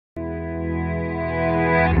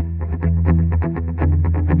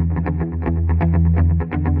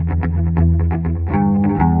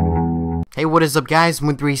Hey, what is up guys,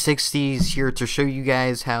 Moon360s here to show you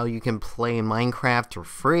guys how you can play Minecraft for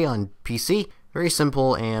free on PC. Very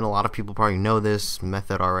simple, and a lot of people probably know this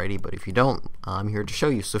method already, but if you don't, I'm here to show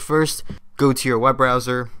you. So first, go to your web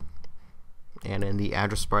browser, and in the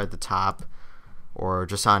address bar at the top, or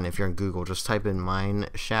just on, if you're in Google, just type in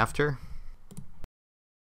Mineshafter.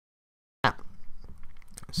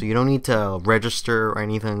 So you don't need to register or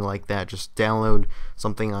anything like that. Just download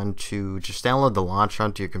just download the launcher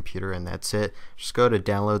onto your computer, and that's it. Just go to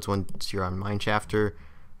downloads once you're on Mineshafter.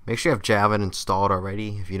 Make sure you have Java installed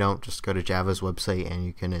already. If you don't, just go to Java's website and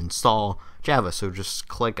you can install Java. So just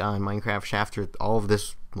click on Minecraft Shafter. All of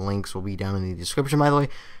this links will be down in the description, by the way.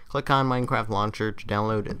 Click on Minecraft Launcher to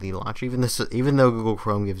download the launcher. Even though Google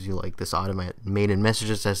Chrome gives you like this automated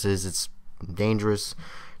messages that says it's dangerous,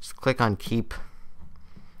 just click on Keep.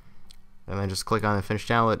 And then just click on the finish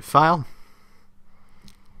download file,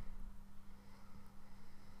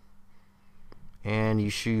 and you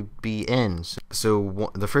should be in.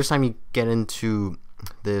 So the first time you get into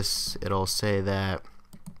this, it'll say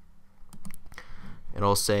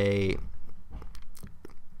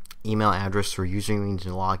email address or username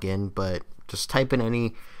to log in, but just type in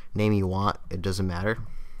any name you want, it doesn't matter,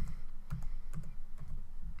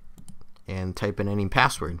 and type in any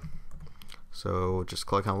password. So just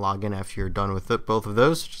click on login after you're done with both of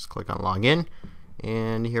those. Just click on login,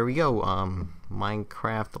 and here we go.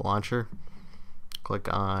 Minecraft launcher.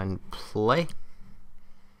 Click on play,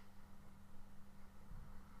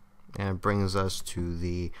 and it brings us to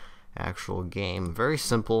the actual game. Very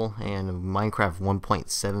simple, and Minecraft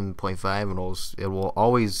 1.7.5. It will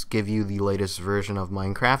always give you the latest version of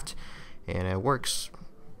Minecraft, and it works.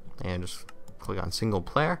 And just click on single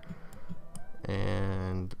player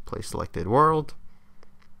and play selected world,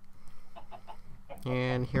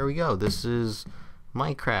 and here we go. This is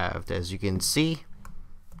Minecraft. As you can see,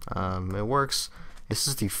 it works. This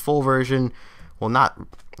is the full version. Well, not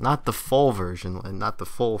the full version, and not the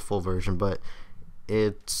full version, but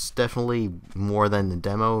it's definitely more than the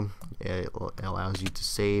demo. It allows you to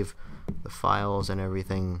save the files and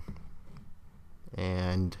everything.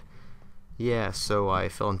 And yeah, so I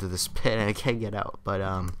fell into this pit and I can't get out, but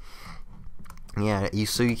yeah,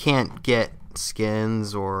 so you can't get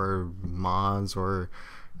skins or mods or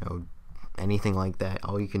anything like that.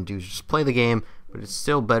 All you can do is just play the game, but it's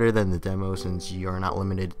still better than the demo since you are not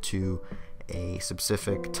limited to a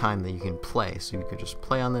specific time that you can play. So you could just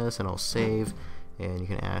play on this, and it'll save, and you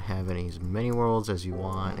can have as many worlds as you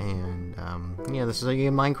want. And yeah, this is how you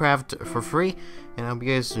get Minecraft for free, and I hope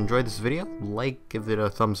you guys enjoyed this video. Give it a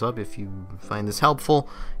thumbs up if you find this helpful,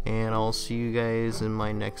 and I'll see you guys in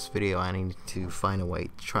my next video. I need to find a way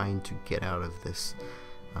trying to get out of this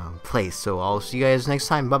place, so I'll see you guys next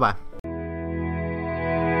time. Bye bye.